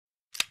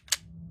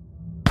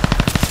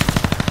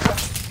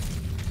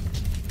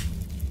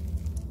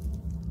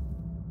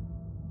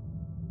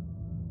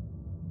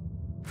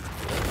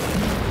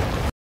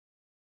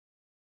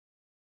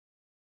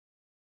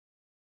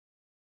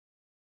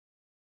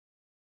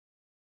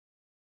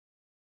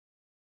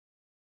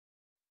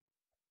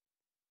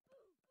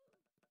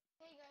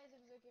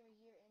berserkgamer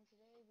here, and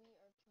today we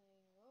are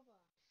playing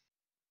Roblox.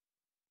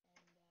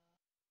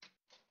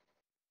 And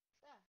so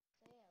yeah,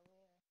 we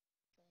are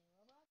playing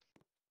Roblox.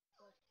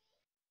 What?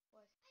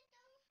 What?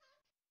 I don't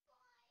have to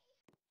fly.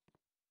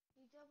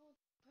 You double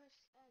press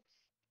X.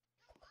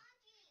 No,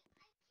 Auntie,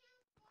 I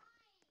can't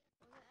fly.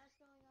 Well, then X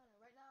going on it.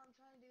 Right now I'm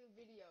trying to do a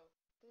video.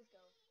 Please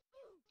go.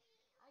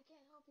 I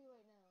can't help you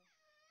right now.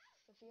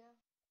 Sophia,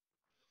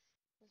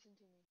 listen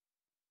to me.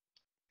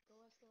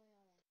 Go what's going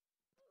on it.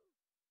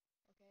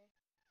 Okay?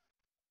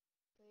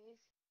 Please?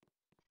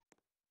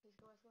 Please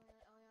go what's going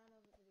on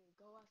over the video.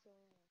 Go what's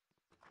going on.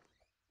 Where is she?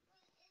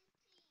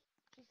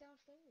 She's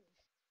downstairs.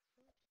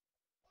 Where?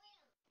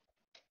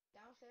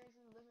 Downstairs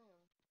in the living room.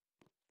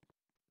 No,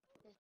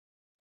 she's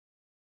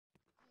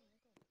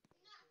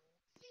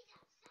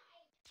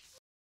outside.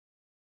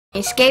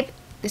 Escape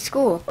the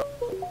school.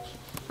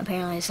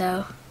 Apparently,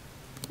 so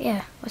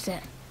yeah, what's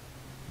that?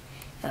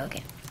 Oh,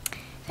 okay.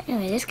 So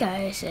anyway, this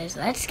guy says,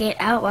 let's get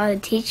out while the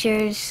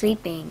teacher's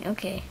sleeping.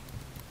 Okay.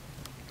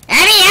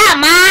 Let me out,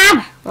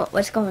 Mom!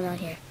 What's going on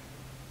here?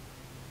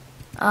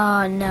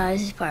 Oh no,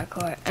 this is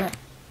parkour.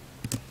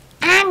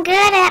 I'm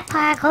good at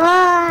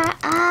parkour.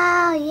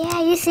 Oh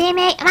yeah, you see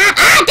me? Mom,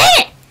 oh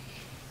dang it!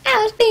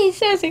 I was being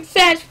so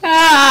successful.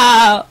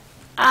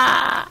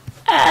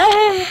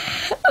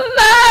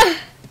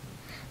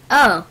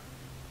 Oh,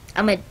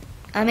 I'm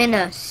in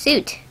a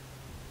suit.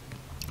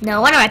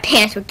 No wonder my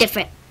pants were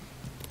different.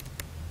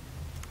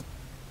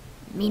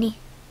 Meanie.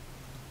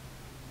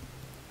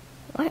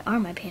 Why are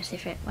my pants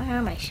different? Why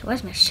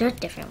is my shirt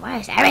different? Why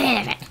is everything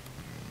different?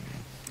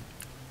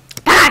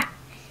 Ah!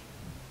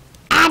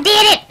 I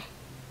did it!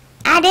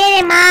 I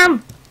did it,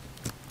 Mom!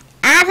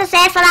 I'm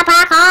successful at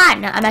parkour!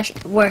 No, I'm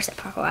actually worse at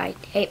parkour. I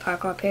hate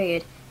parkour,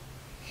 period.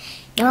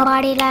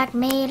 Nobody like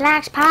me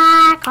likes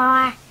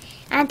parkour.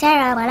 I'm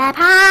terrible at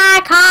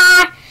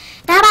parkour.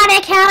 Nobody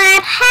kill my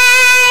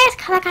pace.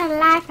 Cause I got a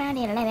life and I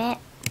need to live it.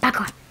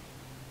 Parkour.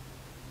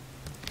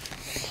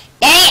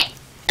 Dang it!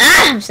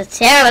 I'm so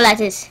terrible at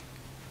this.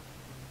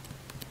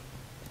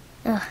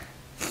 Ugh.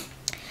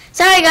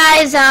 Sorry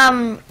guys,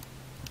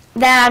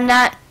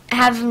 that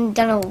haven't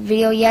done a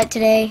video yet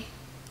today.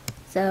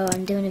 So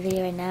I'm doing a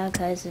video right now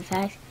because of the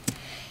fact,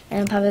 and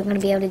I'm probably going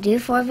to be able to do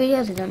 4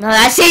 videos. I don't know.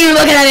 I see you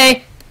looking at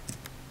me!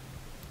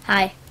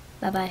 Hi.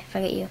 Bye-bye.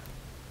 Forget you.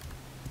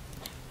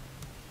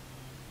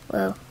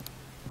 Whoa.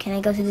 Can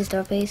I go through this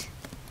door, please?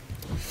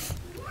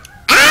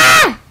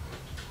 Ah!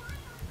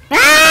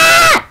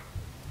 Ah!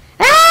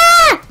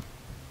 Ah!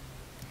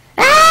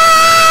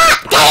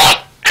 Ah! Dang it!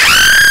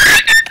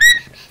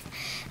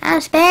 I'm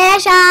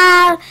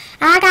special.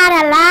 I got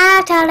a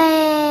life to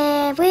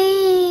live.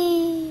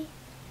 Wee.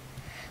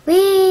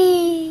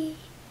 Wee.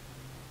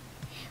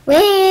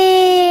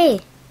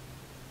 Wee.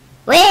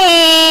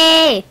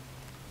 Wee.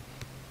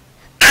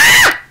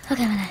 Ah!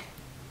 Okay, my life.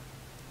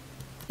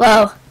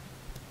 Whoa.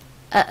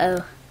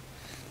 Uh-oh.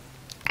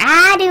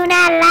 I do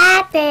not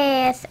like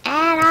this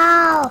at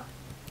all.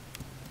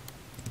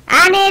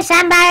 I need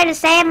somebody to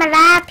save my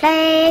life,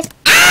 please.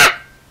 Ah!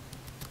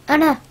 Oh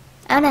no.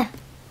 Oh no.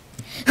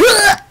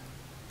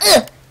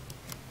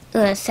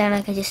 Oh, it sounded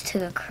like I just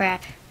took a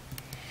crap.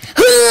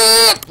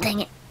 Dang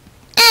it.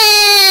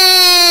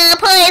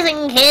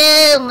 Poison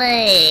killed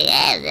me.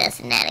 That's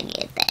not a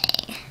good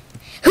thing.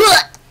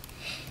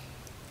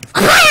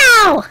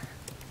 Wow!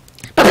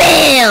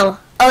 Bam!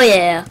 Oh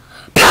yeah.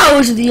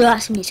 Powers of the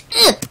awesomeness.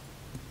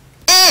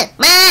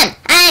 Mom,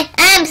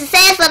 I'm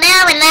successful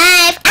now in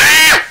life.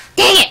 Ah!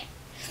 Dang it!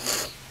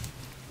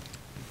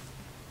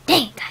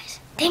 Dang it, guys.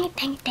 Dang it,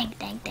 dang it, dang it,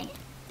 dang it, dang it.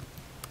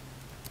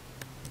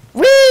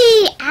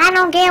 Whee! I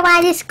don't get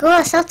why this school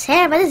is so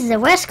terrible. This is the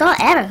worst school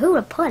ever. Who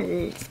would put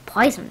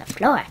poison on the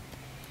floor?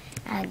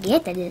 I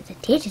get that the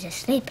teacher's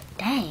asleep.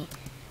 Dang.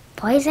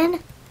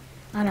 Poison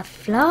on the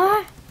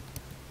floor?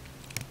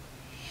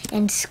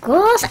 In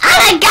schools? Oh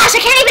my gosh, I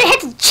can't even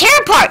hit the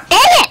chair part.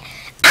 Dang it!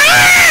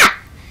 Ah! I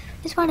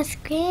just want to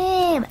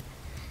scream. I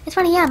just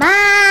want to yell,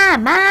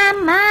 Mom,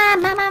 Mom,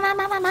 Mom, Mom, Mom, Mom,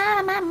 Mom, Mom,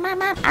 Mom, Mom, Mom,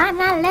 Mom. I'm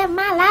not living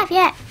my life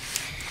yet.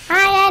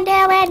 I ain't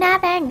doing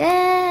nothing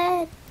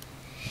good.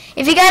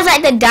 If you guys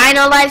like the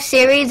Dino Life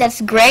series, that's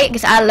great,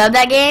 because I love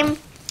that game.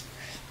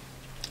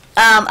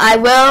 I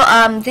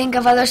will think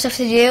of other stuff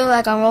to do,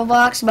 like on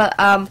Roblox, but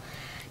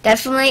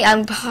definitely,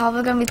 I'm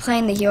probably going to be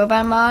playing the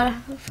Herobrine mod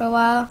for a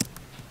while.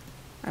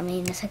 I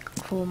mean, it's like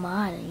a cool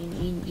mod,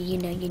 you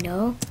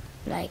know,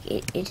 like,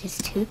 it is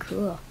too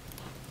cool.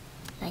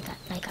 Like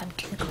I'm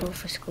too cool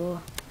for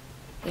school,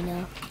 you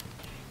know.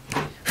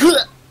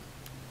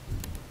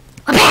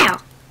 Pow!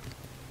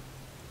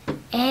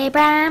 Hey,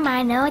 Bram,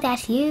 I know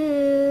that's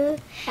you.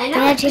 I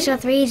know.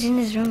 203 is in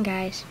his room,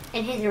 guys.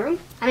 In his room?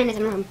 I'm in his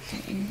room.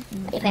 You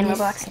playing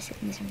Roblox?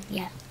 In his room,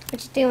 yeah.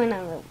 What you doing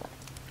on Roblox?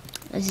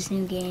 There's this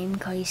new game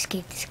called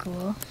Escape the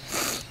School.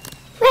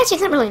 Well, actually,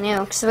 it's not really new.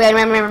 Because I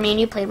remember me and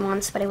you played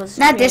once, but it was...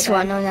 Not this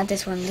one. No, not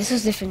this one. This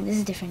was different. This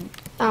is different.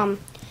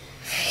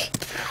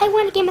 I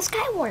won a game of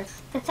Skywars.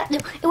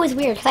 It was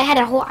weird, because I had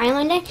a whole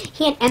island there.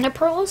 He had ender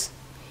pearls.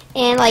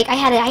 And, like,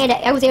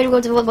 I was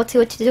able to go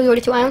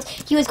to 2 islands.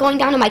 He was going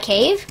down to my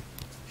cave.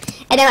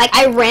 and then like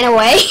I ran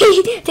away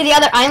to the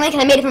other island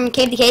because I made it from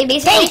cave to cave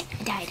basically.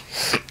 I died.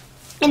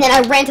 And then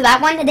I ran to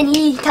that one, and then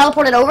he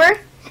teleported over,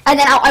 and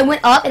then I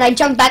went up and I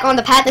jumped back on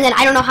the path, and then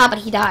I don't know how, but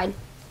he died.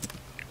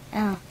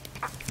 Oh.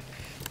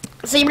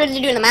 So you ready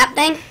to do the map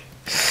thing?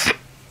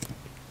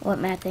 What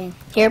map thing?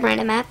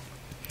 Herobrine map.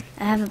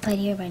 I haven't played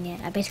Herobrine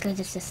yet. I basically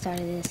just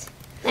started this.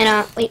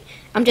 And wait,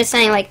 I'm just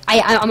saying like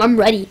I'm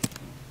ready.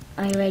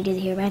 Are you ready to do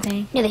the Herobrine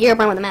thing? Yeah, the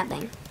Herobrine with the map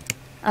thing.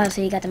 Oh,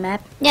 so you got the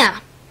map? Yeah,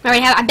 I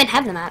already have. I've been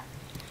having the map.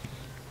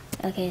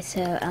 Okay,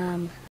 so